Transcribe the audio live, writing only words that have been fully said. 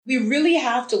We really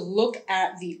have to look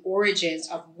at the origins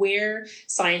of where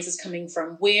science is coming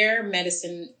from, where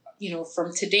medicine,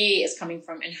 from today is coming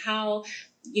from, and how,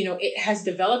 it has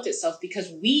developed itself,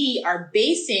 because we are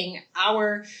basing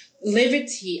our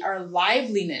liberty, our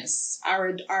liveliness,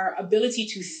 our ability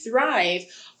to thrive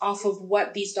off of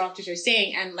what these doctors are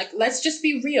saying. And let's just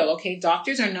be real, okay?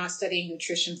 Doctors are not studying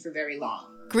nutrition for very long.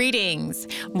 Greetings.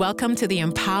 Welcome to the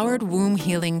Empowered Womb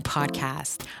Healing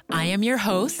Podcast. I am your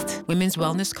host, women's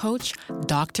wellness coach,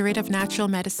 doctorate of natural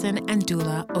medicine, and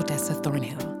doula, Odessa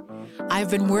Thornhill.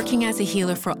 I've been working as a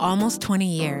healer for almost 20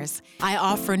 years. I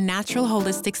offer natural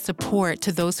holistic support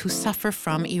to those who suffer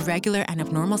from irregular and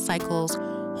abnormal cycles,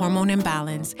 hormone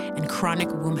imbalance, and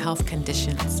chronic womb health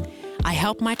conditions. I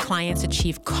help my clients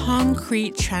achieve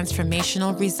concrete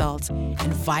transformational results and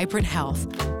vibrant health,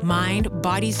 mind,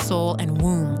 body, soul, and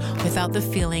womb without the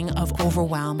feeling of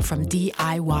overwhelm from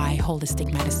DIY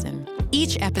holistic medicine.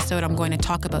 Each episode, I'm going to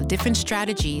talk about different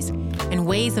strategies and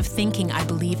ways of thinking I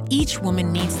believe each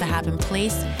woman needs to have in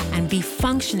place and be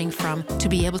functioning from to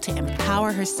be able to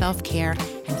empower her self-care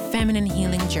and feminine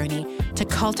healing journey to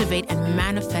cultivate and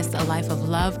manifest a life of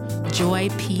love, joy,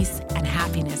 peace, and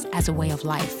happiness as a way of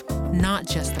life, not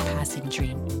just a passing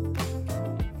dream.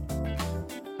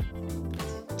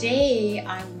 Today,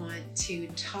 I want to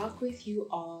talk with you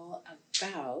all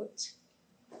about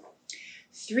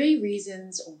 3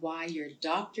 reasons why your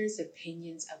doctor's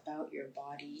opinions about your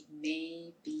body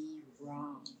may be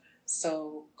wrong.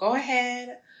 So go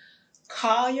ahead,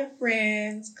 call your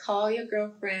friends, call your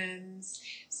girlfriends,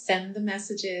 send the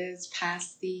messages,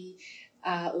 pass the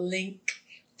link,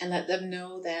 and let them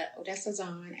know that Odessa's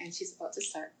on and she's about to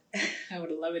start. I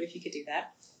would love it if you could do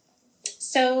that.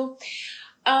 So,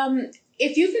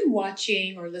 if you've been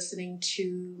watching or listening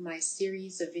to my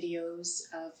series of videos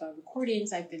of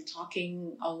recordings, I've been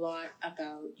talking a lot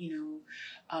about,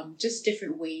 just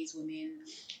different ways women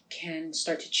can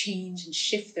start to change and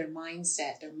shift their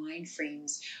mindset, their mind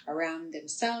frames around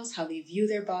themselves, how they view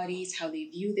their bodies, how they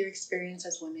view their experience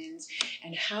as women,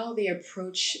 and how they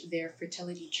approach their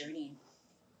fertility journey.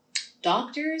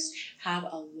 Doctors have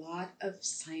a lot of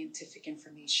scientific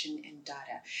information and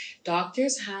data.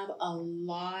 Doctors have a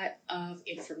lot of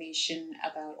information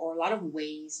about, or a lot of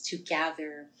ways to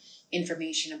gather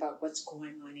information about what's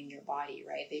going on in your body,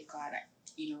 right? They've got,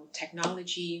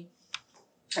 technology,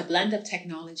 a blend of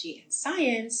technology and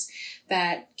science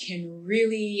that can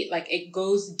really, it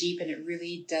goes deep, and it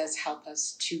really does help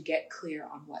us to get clear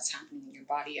on what's happening in your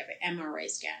body. You have an MRI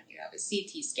scan, you have a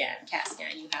CT scan, CAT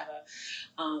scan, you have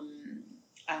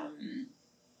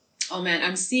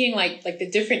I'm seeing the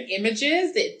different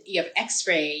images that you have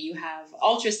X-ray, you have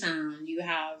ultrasound, you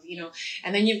have,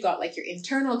 and then you've got your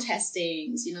internal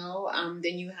testings,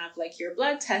 then you have your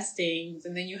blood testings,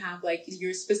 and then you have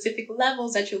your specific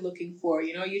levels that you're looking for,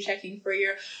 you're checking for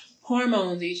your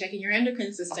hormones, are you checking your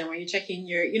endocrine system, are you checking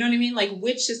your,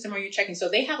 which system are you checking? So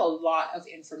they have a lot of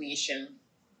information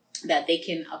that they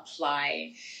can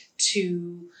apply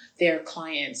to their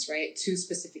clients, right? To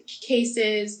specific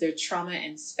cases, their trauma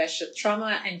and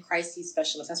crisis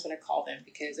specialists. That's what I call them,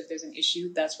 because if there's an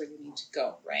issue, that's where you need to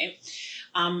go, right?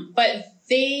 But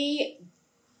they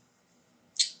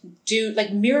do,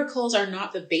 miracles are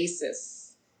not the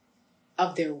basis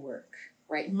of their work,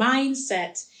 right?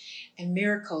 Mindset and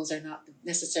miracles are not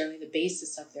necessarily the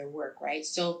basis of their work, right?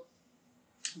 So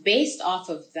based off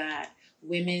of that,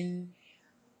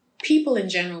 people in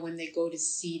general, when they go to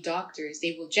see doctors,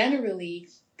 they will generally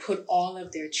put all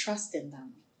of their trust in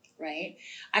them, right?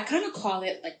 I kind of call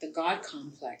it the God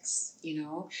complex,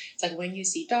 It's when you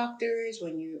see doctors,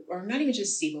 or not even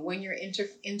just see, but when you're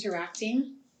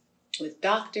interacting with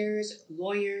doctors,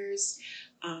 lawyers,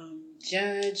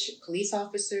 judge, police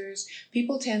officers,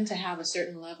 people tend to have a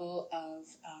certain level of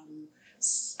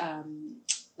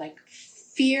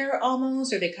fear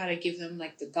almost, or they kind of give them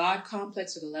the God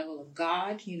complex, or the level of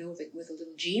God, with a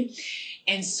little G.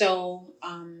 And so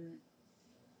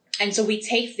we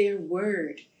take their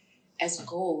word as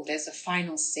gold, as a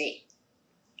final say,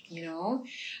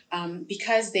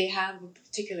 because they have a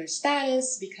particular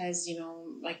status, because, they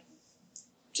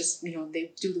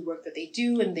do the work that they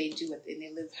do, and they do it, and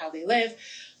they live how they live.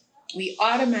 We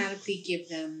automatically give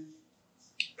them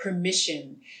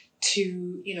permission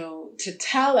to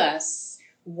tell us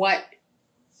what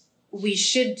we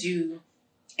should do,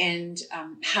 and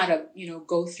how to,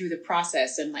 go through the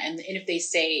process. And if they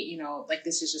say,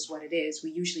 this is just what it is, we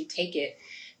usually take it,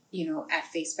 at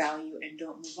face value and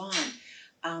don't move on.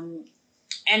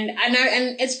 And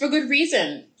it's for good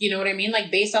reason. You know what I mean?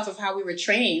 Based off of how we were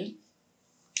trained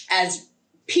as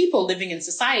people living in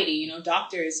society,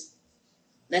 doctors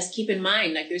let's keep in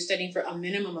mind, like they're studying for a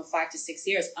minimum of 5 to 6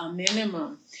 years,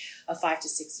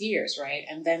 right?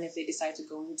 And then if they decide to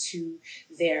go into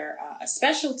their a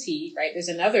specialty, right, there's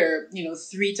another,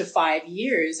 3 to 5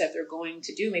 years that they're going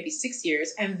to do, maybe 6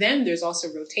 years. And then there's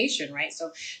also rotation, right?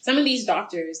 So some of these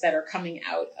doctors that are coming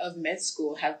out of med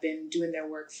school have been doing their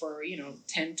work for,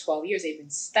 10, 12 years. They've been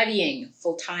studying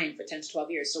full time for 10 to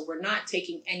 12 years. So we're not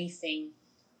taking anything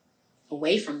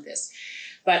away from this.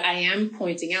 But I am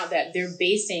pointing out that they're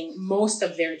basing most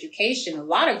of their education, a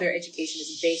lot of their education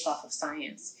is based off of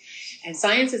science. And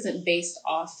science isn't based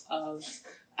off of,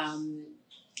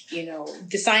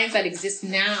 the science that exists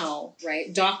now,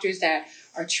 right? Doctors that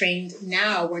are trained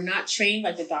now were not trained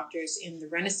like the doctors in the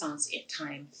Renaissance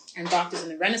time. And doctors in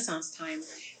the Renaissance time,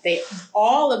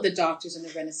 all of the doctors in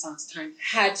the Renaissance time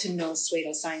had to know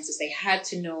pseudosciences. They had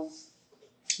to know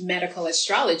medical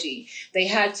astrology. They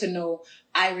had to know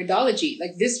iridology.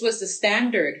 Like this was the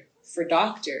standard for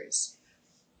doctors,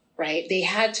 right? They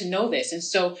had to know this. And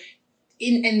so,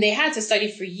 and they had to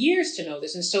study for years to know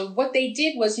this. And so what they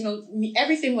did was,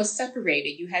 everything was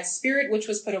separated. You had spirit, which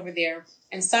was put over there,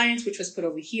 and science, which was put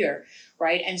over here,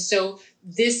 right? And so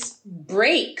this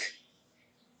break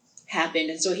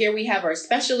happened. And so here we have our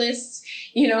specialists,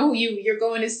 you're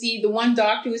going to see the one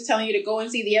doctor who's telling you to go and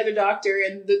see the other doctor,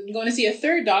 and you're going to see a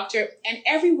third doctor, and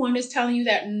everyone is telling you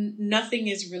that nothing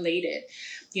is related.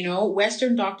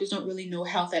 Western doctors don't really know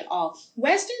health at all.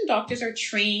 Western doctors are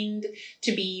trained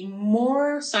to be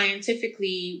more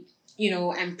scientifically,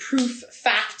 and proof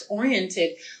fact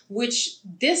oriented, which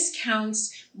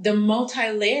discounts the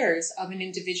multi-layers of an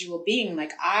individual being.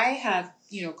 Like I have,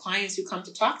 clients who come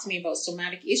to talk to me about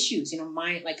somatic issues,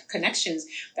 mind, like connections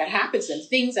that happen to them,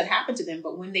 things that happen to them.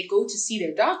 But when they go to see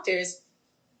their doctors,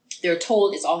 they're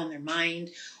told it's all in their mind,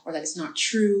 or that it's not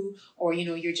true, or,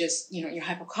 you're just, you're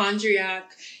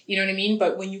hypochondriac, you know what I mean?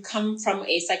 But when you come from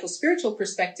a psychospiritual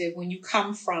perspective, when you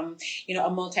come from, a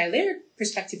multi-layered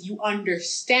perspective, you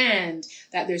understand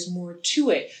that there's more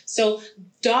to it. So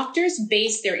doctors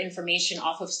base their information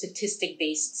off of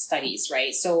statistic-based studies,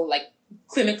 right? So like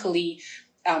clinically,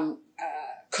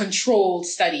 controlled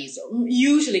studies,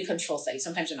 usually controlled studies.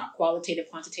 Sometimes they're not qualitative,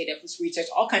 quantitative, research,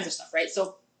 all kinds of stuff, right?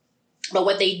 So, but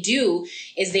what they do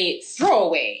is they throw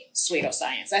away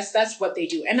pseudoscience. That's what they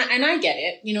do. And I get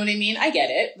it. You know what I mean? I get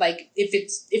it. Like if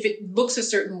it looks a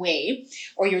certain way,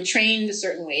 or you're trained a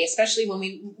certain way, especially when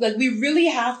we really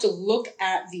have to look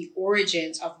at the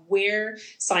origins of where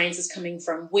science is coming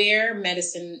from, where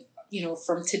medicine,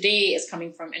 from today is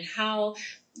coming from, and how,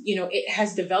 it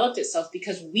has developed itself,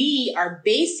 because we are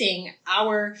basing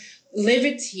our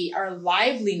liberty, our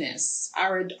liveliness,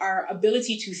 our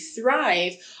ability to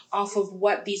thrive off of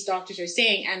what these doctors are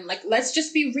saying. And like, let's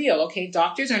just be real, okay?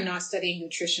 Doctors are not studying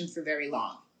nutrition for very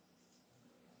long.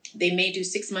 They may do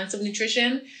 6 months of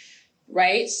nutrition,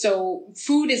 right? So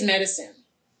food is medicine.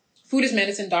 Food is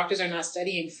medicine. Doctors are not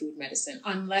studying food medicine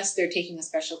unless they're taking a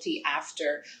specialty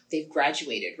after they've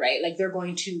graduated, right? Like they're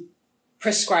going to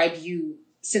prescribe you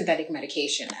synthetic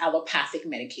medication, allopathic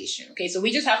medication. Okay. So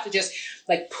we just have to just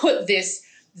like put this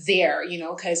there,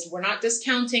 because we're not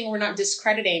discounting, we're not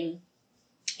discrediting,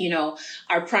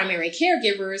 our primary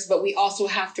caregivers, but we also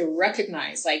have to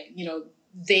recognize, like,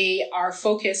 they are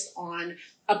focused on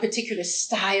a particular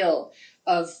style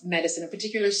of medicine, a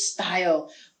particular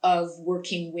style of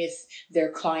working with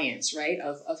their clients, right?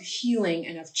 Of healing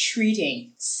and of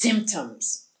treating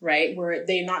symptoms, right? Where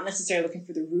they're not necessarily looking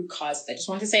for the root cause. I just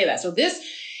want to say that. So this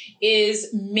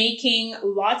is making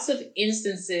lots of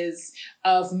instances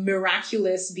of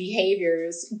miraculous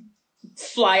behaviors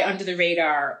fly under the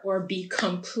radar or be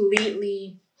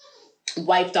completely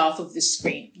wiped off of the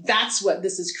screen. That's what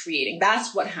this is creating.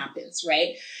 That's what happens,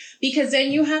 right? Because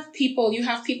then you have people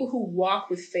who walk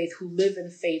with faith, who live in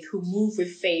faith, who move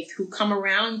with faith, who come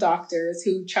around doctors,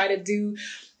 who try to do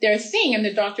their thing, and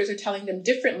the doctors are telling them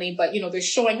differently, but they're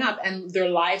showing up and their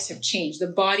lives have changed. The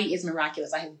body is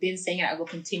miraculous. I have been saying it. I will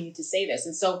continue to say this.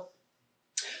 And so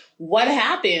what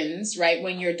happens, right,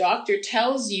 when your doctor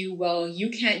tells you, well,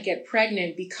 you can't get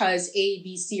pregnant because A,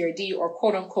 B, C, or D, or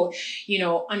quote unquote,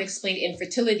 unexplained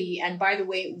infertility. And by the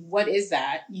way, what is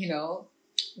that?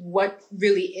 What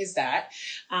really is that?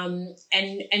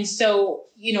 And so,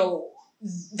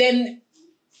 then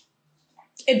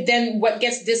what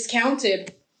gets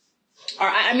discounted are,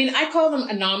 I call them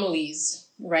anomalies,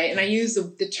 right? And I use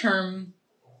the term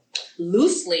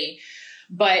loosely,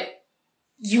 but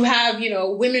you have,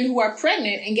 women who are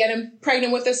pregnant and getting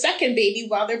pregnant with a second baby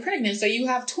while they're pregnant. So you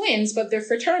have twins, but they're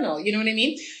fraternal. You know what I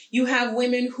mean? You have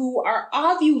women who are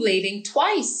ovulating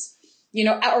twice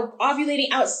or ovulating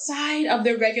outside of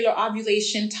their regular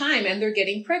ovulation time and they're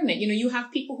getting pregnant. You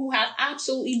have people who have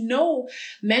absolutely no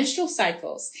menstrual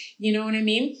cycles, you know what I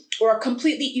mean? Or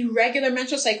completely irregular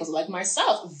menstrual cycles, like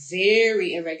myself,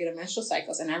 very irregular menstrual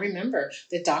cycles. And I remember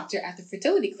the doctor at the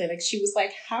fertility clinic, she was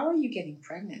like, how are you getting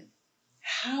pregnant?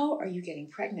 How are you getting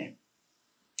pregnant?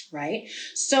 Right?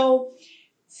 So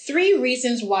 3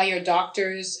 reasons why your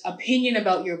doctor's opinion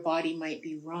about your body might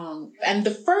be wrong. And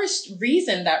the first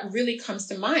reason that really comes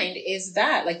to mind is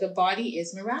that, like, the body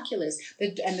is miraculous.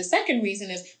 And the second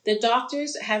reason is the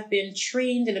doctors have been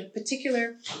trained in a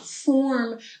particular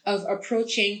form of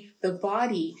approaching the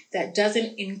body that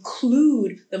doesn't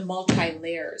include the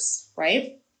multi-layers,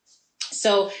 right?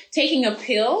 So taking a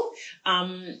pill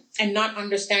and not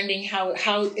understanding how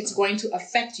it's going to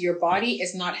affect your body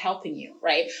is not helping you,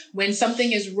 right? When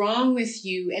something is wrong with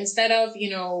you, instead of,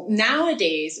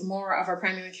 nowadays, more of our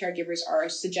primary caregivers are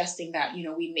suggesting that,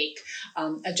 we make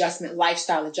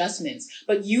lifestyle adjustments.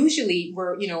 But usually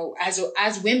we're,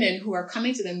 as women who are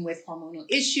coming to them with hormonal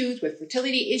issues, with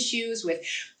fertility issues, with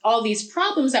all these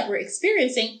problems that we're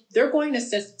experiencing, they're going to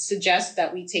suggest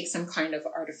that we take some kind of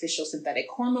artificial synthetic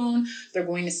hormone. They're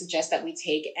going to suggest that we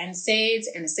take NSAIDs,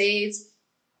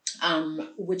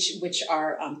 which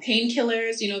are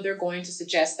painkillers. They're going to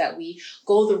suggest that we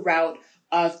go the route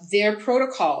of their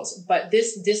protocols, but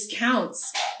this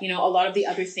discounts, a lot of the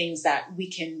other things that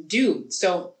we can do.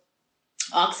 So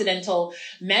Occidental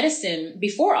medicine,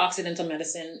 before Occidental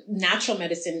medicine, natural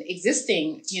medicine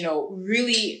existing,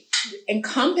 really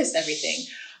encompassed everything.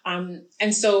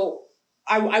 And so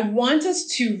I want us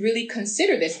to really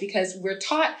consider this, because we're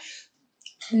taught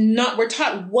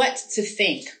what to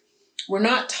think. We're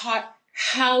not taught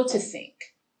how to think.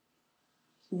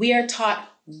 We are taught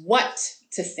what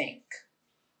to think.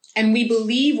 And we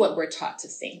believe what we're taught to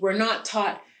think. We're not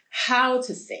taught how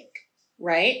to think,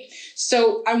 right?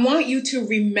 So I want you to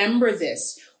remember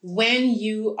this when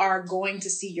you are going to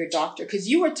see your doctor, because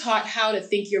you were taught how to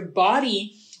think. Your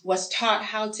body was taught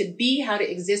how to be, how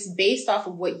to exist based off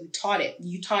of what you taught it.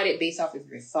 You taught it based off of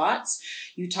your thoughts.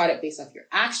 You taught it based off your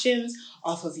actions,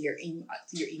 off of your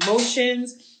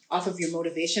emotions, off of your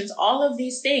motivations, all of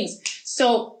these things.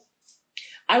 So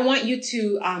I want you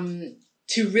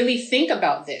to really think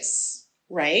about this,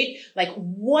 right? Like,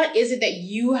 what is it that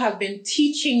you have been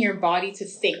teaching your body to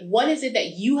think? What is it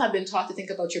that you have been taught to think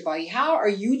about your body? How are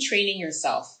you training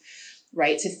yourself,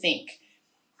 right, to think?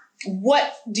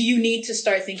 What do you need to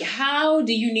start thinking? How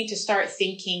do you need to start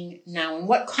thinking now? And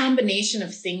what combination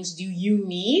of things do you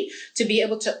need to be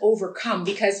able to overcome?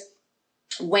 Because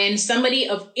when somebody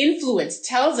of influence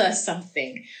tells us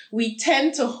something, we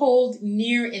tend to hold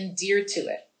near and dear to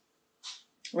it,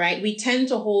 right? We tend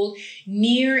to hold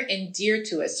near and dear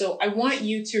to it. So I want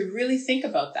you to really think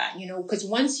about that, because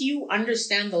once you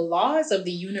understand the laws of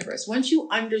the universe, once you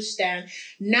understand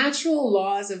natural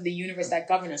laws of the universe that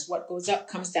govern us, what goes up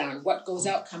comes down, what goes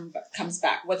out comes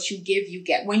back, what you give, you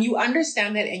get. When you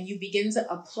understand that and you begin to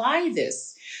apply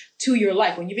this to your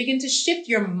life, when you begin to shift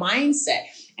your mindset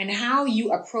and how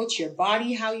you approach your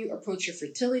body, how you approach your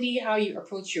fertility, how you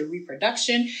approach your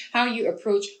reproduction, how you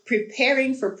approach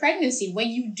preparing for pregnancy, when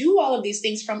you do all of these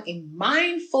things from a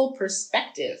mindful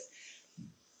perspective,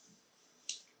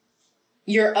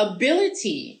 your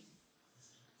ability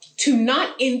to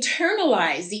not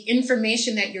internalize the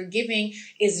information that you're giving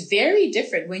is very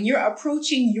different. When you're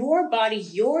approaching your body,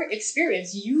 your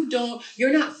experience,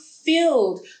 you're not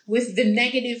filled with the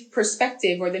negative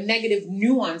perspective or the negative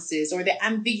nuances or the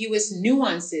ambiguous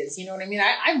nuances. You know what I mean?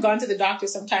 I've gone to the doctor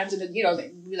sometimes and, they'd be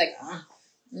like,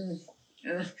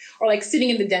 or like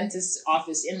sitting in the dentist's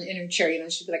office in her chair,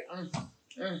 she'd be like,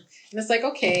 and it's like,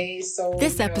 okay, so.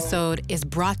 This episode is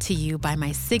brought to you by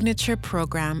my signature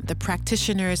program, the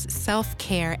Practitioner's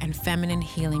Self-Care and Feminine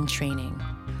Healing Training.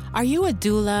 Are you a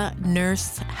doula,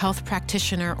 nurse, health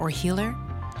practitioner, or healer?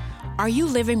 Are you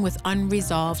living with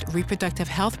unresolved reproductive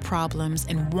health problems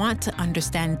and want to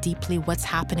understand deeply what's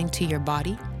happening to your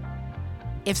body?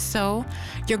 If so,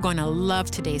 you're going to love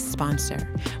today's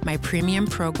sponsor, my premium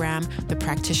program, the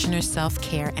Practitioner's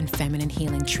Self-Care and Feminine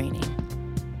Healing Training.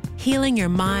 Healing your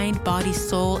mind, body,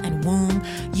 soul, and womb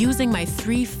using my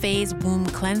 3-phase womb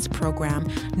cleanse program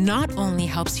not only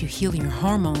helps you heal your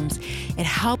hormones, it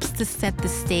helps to set the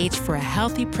stage for a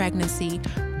healthy pregnancy,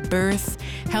 birth,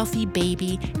 healthy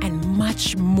baby, and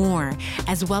much more,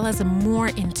 as well as a more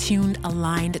in tune,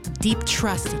 aligned, deep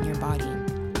trust in your body.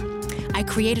 I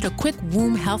created a quick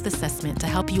womb health assessment to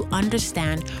help you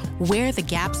understand where the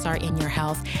gaps are in your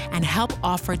health and help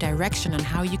offer direction on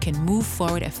how you can move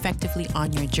forward effectively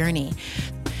on your journey.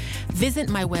 Visit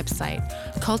my website,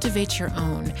 Cultivate Your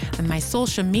Own, and my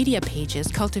social media pages,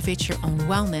 Cultivate Your Own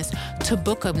Wellness, to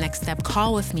book a next step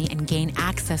call with me and gain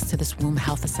access to this womb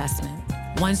health assessment.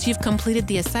 Once you've completed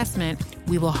the assessment,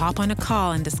 we will hop on a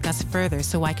call and discuss further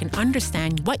so I can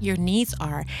understand what your needs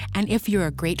are and if you're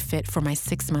a great fit for my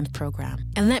 6-month program.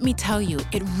 And let me tell you,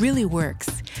 it really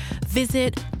works.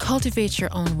 Visit Cultivate Your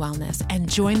Own Wellness and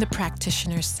join the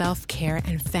practitioner self-care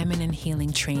and feminine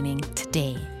healing training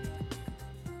today.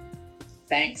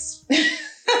 Thanks.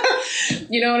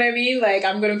 You know what I mean? Like,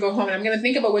 I'm going to go home and I'm going to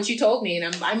think about what you told me,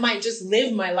 and I might just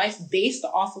live my life based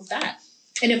off of that.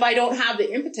 And if I don't have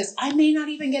the impetus, I may not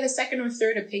even get a second or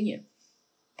third opinion.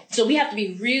 So we have to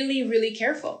be really, really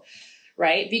careful,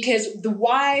 right? Because the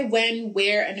why, when,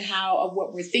 where, and how of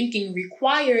what we're thinking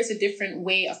requires a different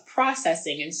way of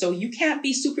processing. And so you can't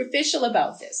be superficial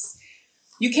about this.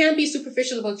 You can't be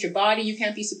superficial about your body. You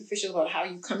can't be superficial about how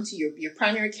you come to your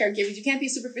primary caregivers. You can't be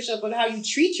superficial about how you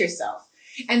treat yourself.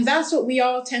 And that's what we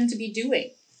all tend to be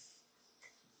doing.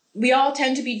 We all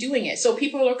tend to be doing it. So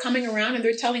people are coming around and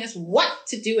they're telling us what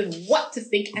to do and what to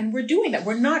think, and we're doing that.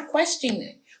 We're not questioning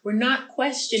it. We're not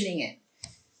questioning it,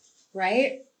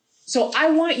 right? So I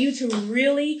want you to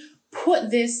really put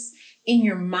this in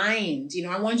your mind. You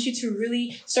know, I want you to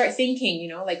really start thinking, you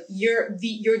know, like your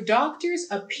doctor's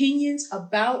opinions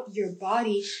about your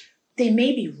body, they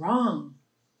may be wrong.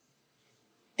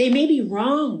 They may be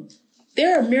wrong.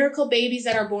 There are miracle babies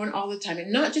that are born all the time,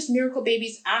 and not just miracle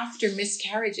babies after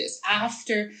miscarriages,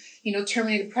 after, you know,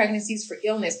 terminated pregnancies for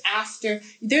illness,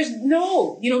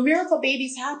 miracle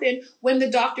babies happen when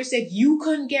the doctor said you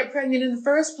couldn't get pregnant in the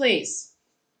first place,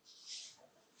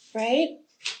 right?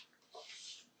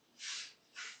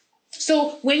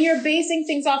 So when you're basing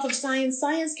things off of science,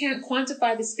 science can't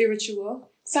quantify the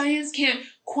spiritual. Science can't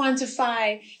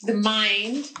quantify the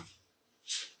mind.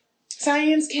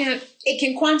 Science can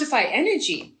quantify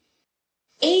energy.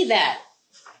 That,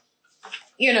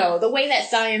 you know, the way that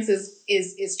science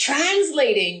is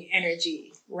translating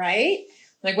energy, right?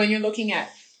 Like when you're looking at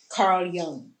Carl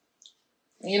Jung,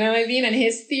 you know what I mean? And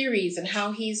his theories and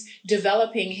how he's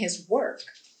developing his work,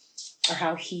 or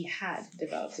how he had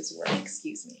developed his work,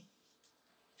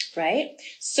 right?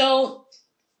 So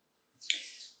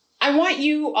I want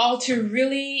you all to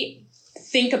really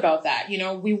think about that. You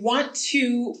know, we want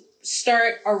to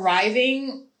start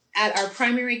arriving at our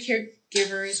primary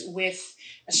caregivers with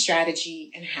a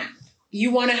strategy in hand. You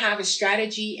want to have a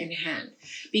strategy in hand,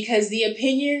 because the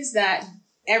opinions that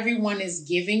everyone is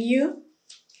giving you,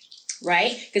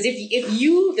 right? Because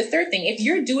the third thing, if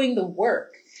you're doing the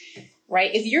work,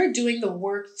 right? If you're doing the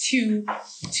work to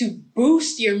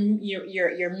boost your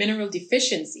mineral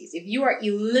deficiencies, if you are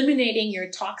eliminating your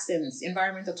toxins,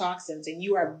 environmental toxins, and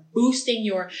you are boosting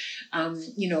your,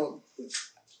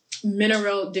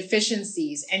 mineral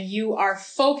deficiencies, and you are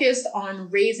focused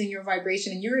on raising your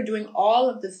vibration, and you're doing all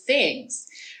of the things,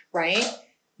 right?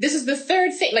 This is the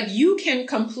third thing. Like, you can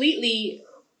completely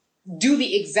do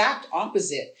the exact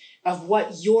opposite of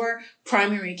what your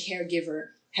primary caregiver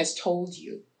has told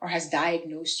you, or has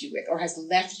diagnosed you with, or has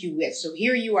left you with. So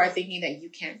here you are thinking that you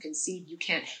can't conceive, you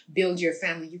can't build your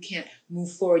family, you can't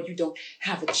move forward, you don't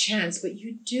have a chance, but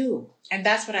you do. And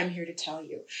that's what I'm here to tell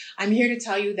you. I'm here to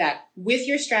tell you that with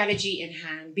your strategy in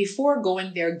hand, before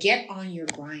going there, get on your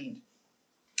grind.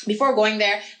 Before going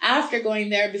there, after going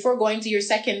there, before going to your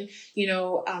second,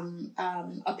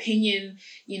 opinion,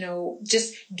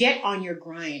 just get on your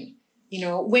grind. You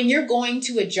know, when you're going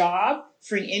to a job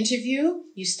for an interview,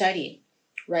 you study,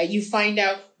 right? You find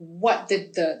out what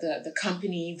the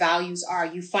company values are.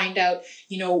 You find out,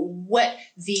 what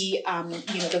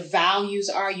the values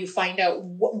are. You find out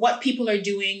what people are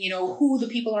doing, who the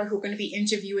people are who are going to be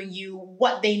interviewing you,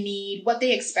 what they need, what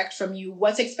they expect from you,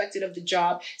 what's expected of the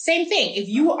job. Same thing. If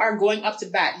you are going up to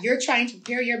bat, you're trying to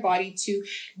prepare your body to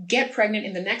get pregnant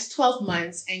in the next 12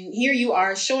 months. And here you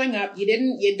are showing up.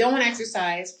 You don't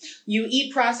exercise. You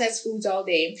eat processed foods all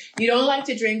day. You don't like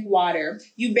to drink water.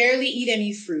 You barely eat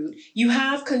any fruit. You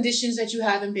have conditions that you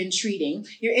haven't been treating.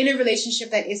 You're in a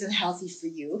relationship that isn't healthy for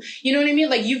you. You know what I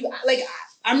mean?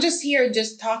 I'm just here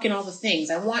just talking all the things.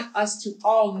 I want us to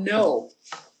all know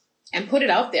and put it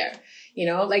out there.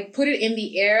 Put it in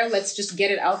the air. Let's just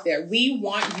get it out there. We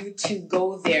want you to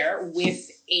go there with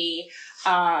a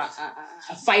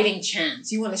fighting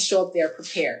chance. You want to show up there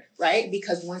prepared, right?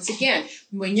 Because once again,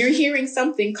 when you're hearing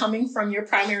something coming from your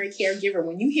primary caregiver,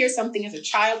 when you hear something as a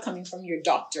child coming from your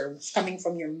doctor, coming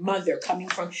from your mother, coming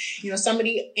from,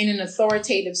 somebody in an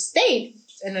authoritative state,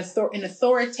 an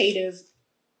authoritative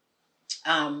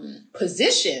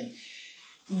position,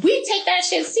 we take that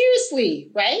shit seriously,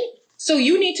 right? So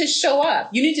you need to show up.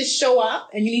 You need to show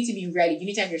up and you need to be ready. You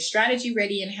need to have your strategy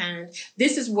ready in hand.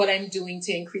 This is what I'm doing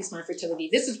to increase my fertility.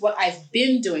 This is what I've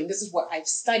been doing. This is what I've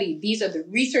studied. These are the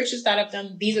researchers that I've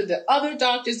done. These are the other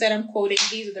doctors that I'm quoting.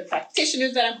 These are the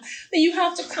practitioners that you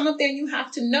have to come up there and you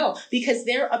have to know, because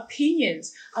their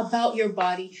opinions about your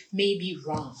body may be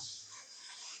wrong,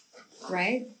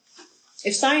 right?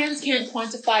 If science can't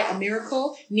quantify a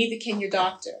miracle, neither can your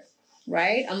doctor,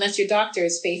 right? Unless your doctor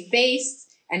is faith-based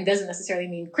and doesn't necessarily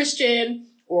mean Christian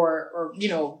or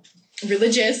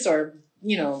religious or,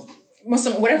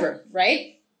 Muslim, whatever,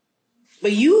 right?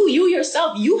 But you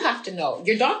yourself, you have to know.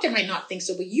 Your doctor might not think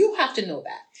so, but you have to know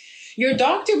that. Your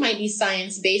doctor might be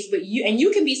science-based, but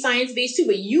you can be science-based too,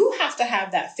 but you have to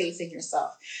have that faith in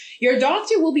yourself. Your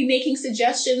doctor will be making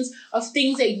suggestions of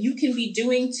things that you can be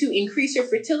doing to increase your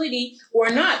fertility or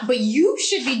not, but you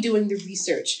should be doing the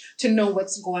research to know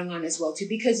what's going on as well too,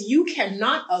 because you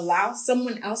cannot allow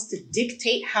someone else to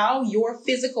dictate how your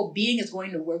physical being is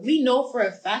going to work. We know for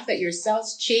a fact that your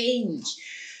cells change.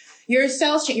 Your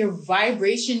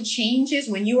vibration changes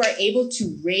when you are able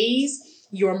to raise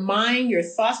your mind, your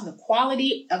thoughts, and the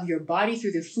quality of your body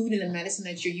through the food and the medicine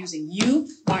that you're using. You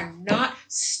are not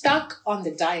stuck on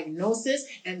the diagnosis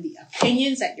and the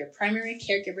opinions that your primary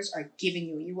caregivers are giving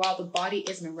you. The body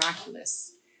is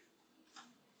miraculous.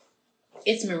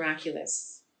 It's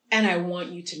miraculous. And I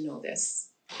want you to know this.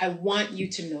 I want you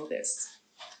to know this.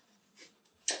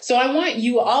 So I want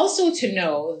you also to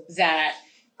know that,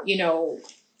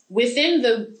 within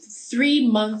the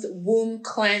 3-month womb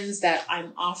cleanse that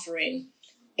I'm offering,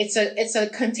 it's a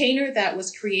container that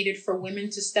was created for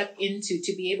women to step into,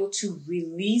 to be able to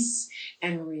release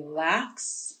and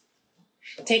relax,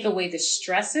 take away the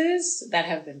stresses that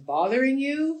have been bothering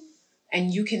you,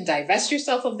 and you can divest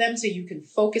yourself of them so you can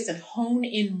focus and hone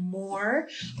in more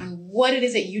on what it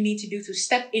is that you need to do to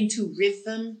step into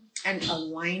rhythm and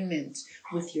alignment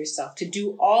with yourself, to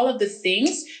do all of the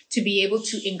things to be able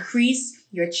to increase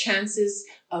your chances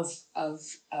of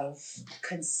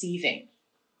conceiving,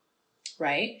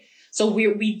 right? So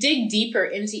we dig deeper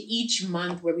into each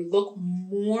month where we look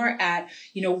more at,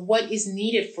 what is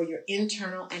needed for your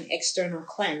internal and external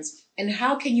cleanse. And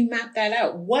how can you map that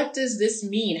out? What does this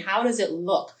mean? How does it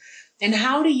look? And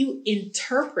how do you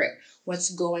interpret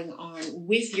what's going on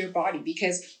with your body?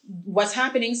 Because what's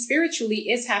happening spiritually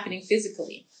is happening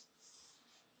physically.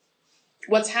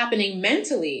 What's happening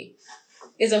mentally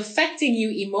is affecting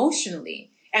you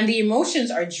emotionally. And the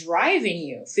emotions are driving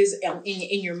you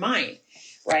in your mind,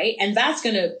 right? And that's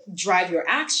going to drive your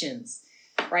actions,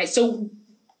 right? So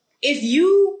if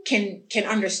you can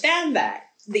understand that,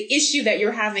 the issue that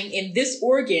you're having in this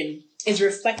organ is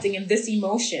reflecting in this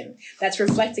emotion, that's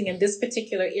reflecting in this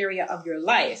particular area of your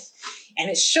life, and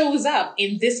it shows up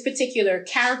in this particular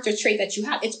character trait that you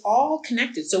have, it's all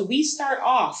connected. So we start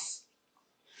off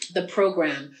the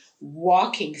program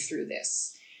walking through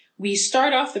this. We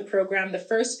start off the program, the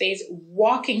first phase,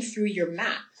 walking through your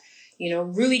map,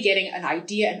 really getting an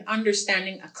idea and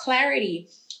understanding, a clarity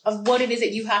of what it is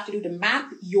that you have to do to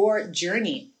map your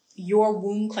journey, your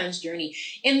womb cleanse journey.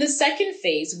 In the second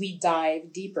phase, we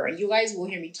dive deeper. And you guys will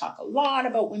hear me talk a lot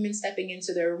about women stepping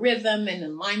into their rhythm and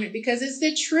alignment, because it's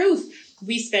the truth.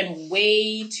 We spend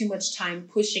way too much time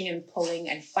pushing and pulling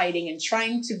and fighting and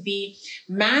trying to be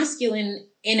masculine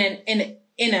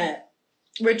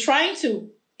we're trying to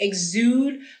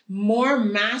exude more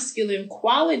masculine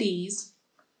qualities,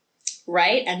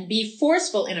 right? And be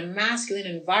forceful in a masculine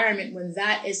environment when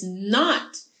that is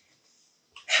not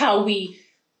how we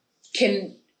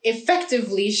can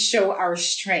effectively show our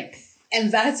strength. And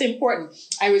that's important.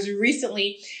 I was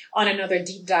recently on another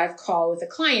deep dive call with a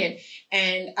client,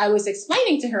 and I was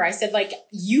explaining to her, I said,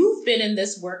 you've been in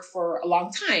this work for a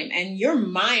long time, and your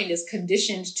mind is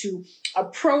conditioned to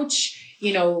approach,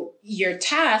 your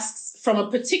tasks from a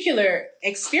particular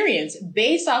experience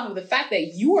based off of the fact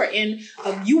that you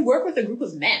work with a group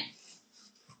of men.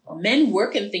 Men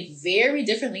work and think very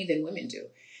differently than women do.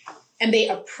 And they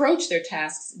approach their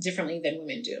tasks differently than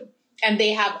women do. And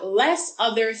they have less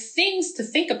other things to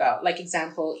think about, like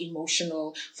example,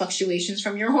 emotional fluctuations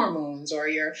from your hormones or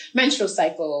your menstrual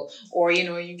cycle, or,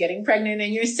 you're getting pregnant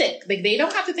and you're sick. They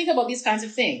don't have to think about these kinds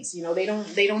of things. They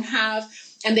don't have,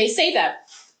 and they say that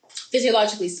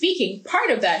physiologically speaking,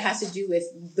 part of that has to do with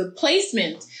the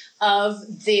placement of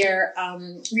their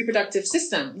reproductive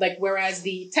system. Whereas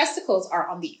the testicles are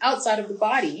on the outside of the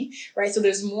body, right? So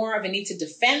there's more of a need to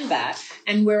defend that.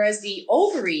 And whereas the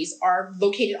ovaries are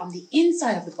located on the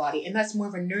inside of the body, and that's more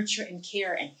of a nurture and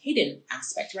care and hidden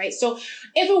aspect, right? So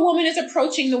if a woman is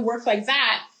approaching the work like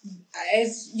that,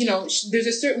 as you know, there's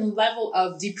a certain level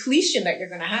of depletion that you're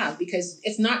going to have because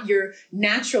it's not your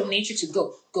natural nature to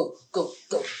go,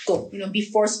 be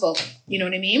forceful. You know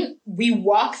what I mean? We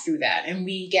walk through that and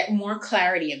we get more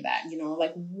clarity in that,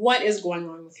 like what is going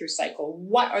on with your cycle?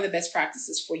 What are the best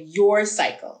practices for your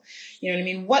cycle? You know what I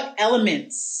mean? What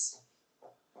elements,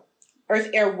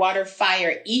 earth, air, water,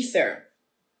 fire, ether,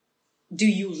 do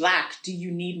you lack? Do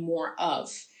you need more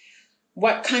of?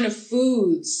 What kind of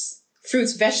foods,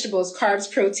 fruits, vegetables,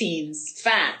 carbs, proteins,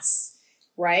 fats,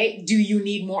 right? Do you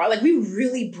need more? Like we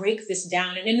really break this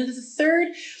down. And in the third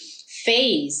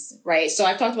phase, right? So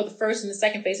I've talked about the first and the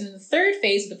second phase. And in the third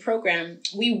phase of the program,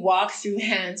 we walk through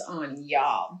hands-on,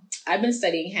 y'all. I've been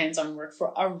studying hands-on work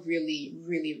for a really,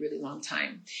 really, really long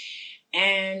time.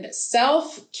 And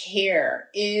self-care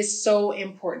is so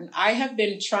important. I have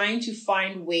been trying to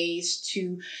find ways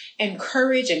to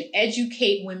encourage and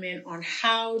educate women on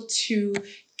how to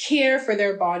care for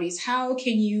their bodies. How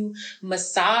can you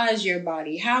massage your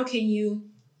body? How can you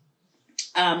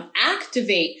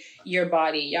activate your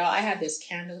body? Y'all, I have this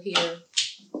candle here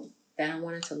that I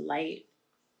wanted to light.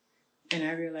 And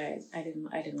I realized I didn't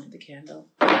light the candle.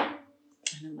 I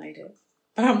didn't light it.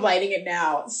 But I'm lighting it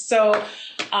now. So,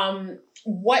 how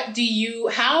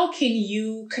can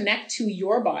you connect to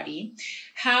your body?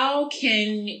 How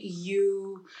can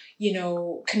you,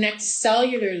 connect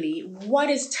cellularly? What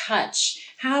is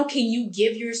touch? How can you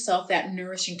give yourself that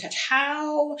nourishing touch?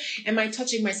 How am I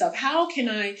touching myself? How can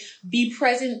I be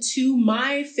present to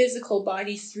my physical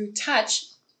body through touch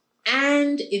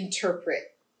and interpret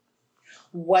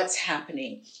what's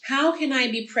happening? How can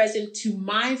I be present to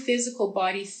my physical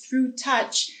body through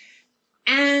touch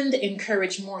and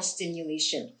encourage more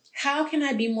stimulation? How can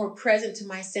I be more present to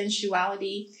my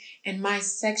sensuality and my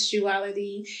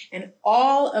sexuality and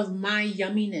all of my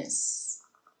yumminess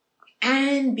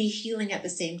and be healing at the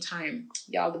same time?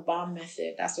 Y'all, the BOM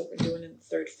method, that's what we're doing in the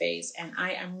third phase. And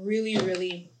I am really,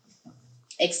 really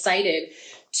excited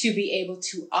to be able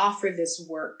to offer this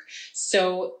work.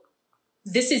 So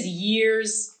this is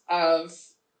years of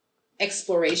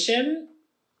exploration.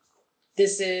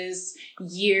 This is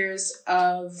years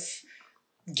of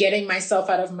getting myself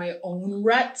out of my own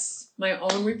ruts, my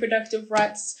own reproductive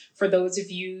ruts. For those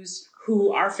of you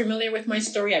who are familiar with my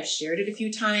story, I've shared it a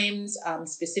few times,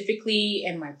 specifically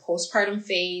in my postpartum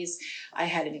phase. I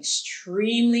had an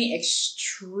extremely,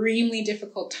 extremely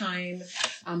difficult time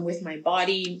with my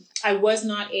body. I was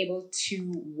not able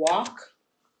to walk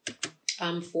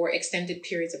for extended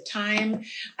periods of time.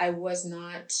 I was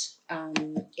not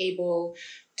able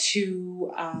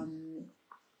to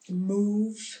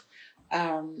move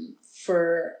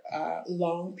for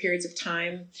long periods of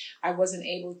time. I wasn't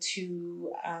able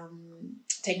to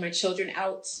take my children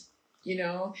out.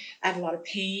 I had a lot of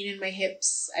pain in my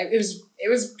hips. I was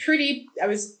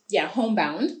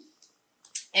homebound.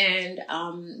 And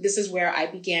this is where I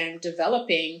began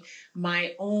developing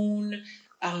my own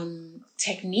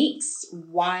techniques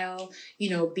while,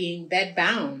 being bed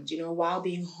bound, while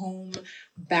being home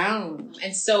bound.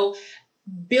 And so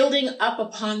building up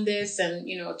upon this and,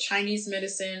 Chinese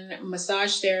medicine,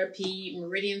 massage therapy,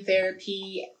 meridian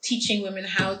therapy, teaching women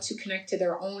how to connect to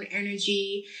their own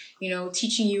energy,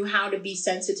 teaching you how to be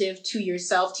sensitive to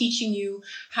yourself, teaching you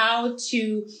how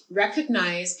to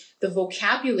recognize the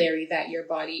vocabulary that your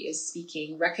body is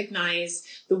speaking, recognize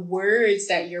the words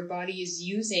that your body is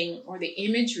using or the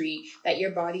imagery that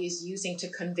your body is using to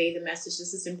convey the message.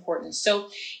 This is important. So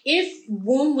if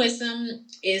womb wisdom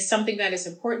is something that is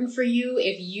important for you,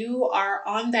 if you are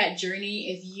on that journey,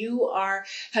 if you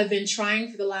have been trying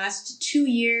for the last 2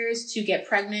 years to get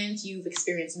pregnant, you've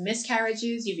experienced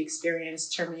miscarriages, you've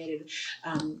experienced terminated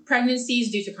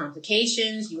pregnancies due to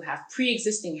complications, you have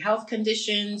pre-existing health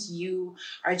conditions, you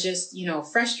are just,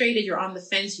 frustrated, you're on the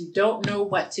fence, you don't know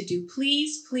what to do,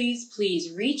 please, please, please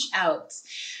reach out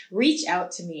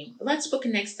to me. Let's book a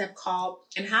next step call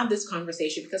and have this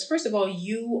conversation, because first of all,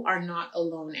 you are not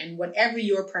alone, and whatever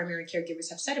your primary caregivers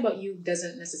have said about you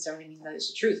doesn't necessarily mean that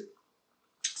it's the truth.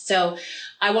 So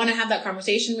I want to have that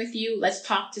conversation with you. Let's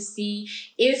talk to see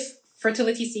if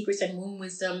Fertility Secrets and Womb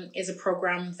Wisdom is a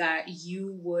program that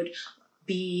you would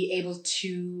be able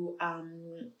to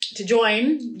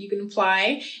join. You can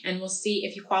apply and we'll see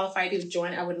if you qualify to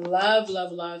join. I would love,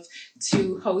 love, love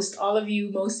to host all of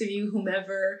you, most of you,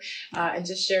 whomever, and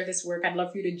just share this work. I'd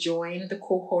love for you to join the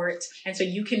cohort. And so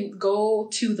you can go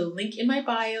to the link in my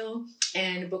bio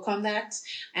and book on that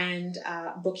and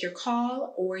book your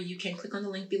call, or you can click on the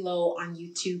link below on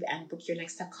YouTube and book your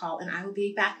next step call. And I will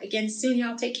be back again soon.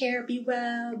 Y'all take care. Be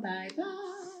well. Bye-bye.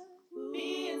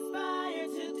 Be inspired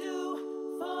to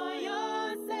do for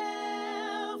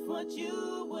yourself what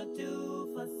you would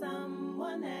do for for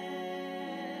someone else.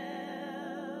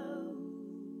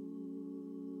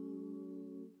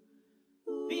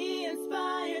 Be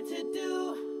inspired to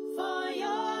do for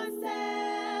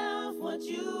yourself what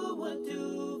you would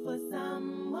do for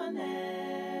someone else.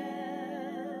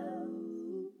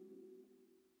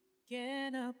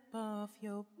 Get up off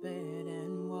your bed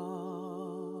and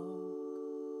walk.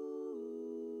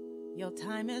 Your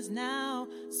time is now,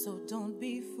 so don't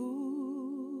be fooled.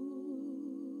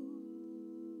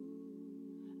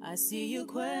 I see you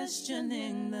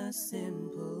questioning the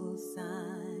simple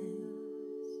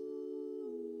signs.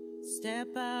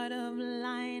 Step out of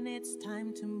line, it's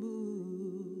time to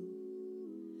move.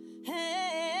 Hey,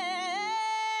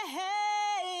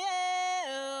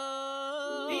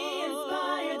 be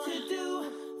inspired to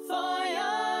do for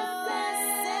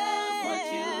yourself what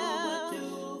you would do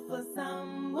for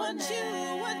someone else.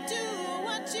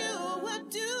 What you would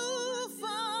do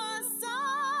for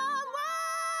someone.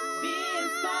 Be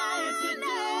inspired to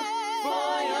do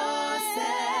for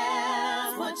yourself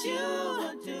what you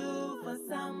would do for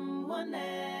someone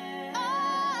else.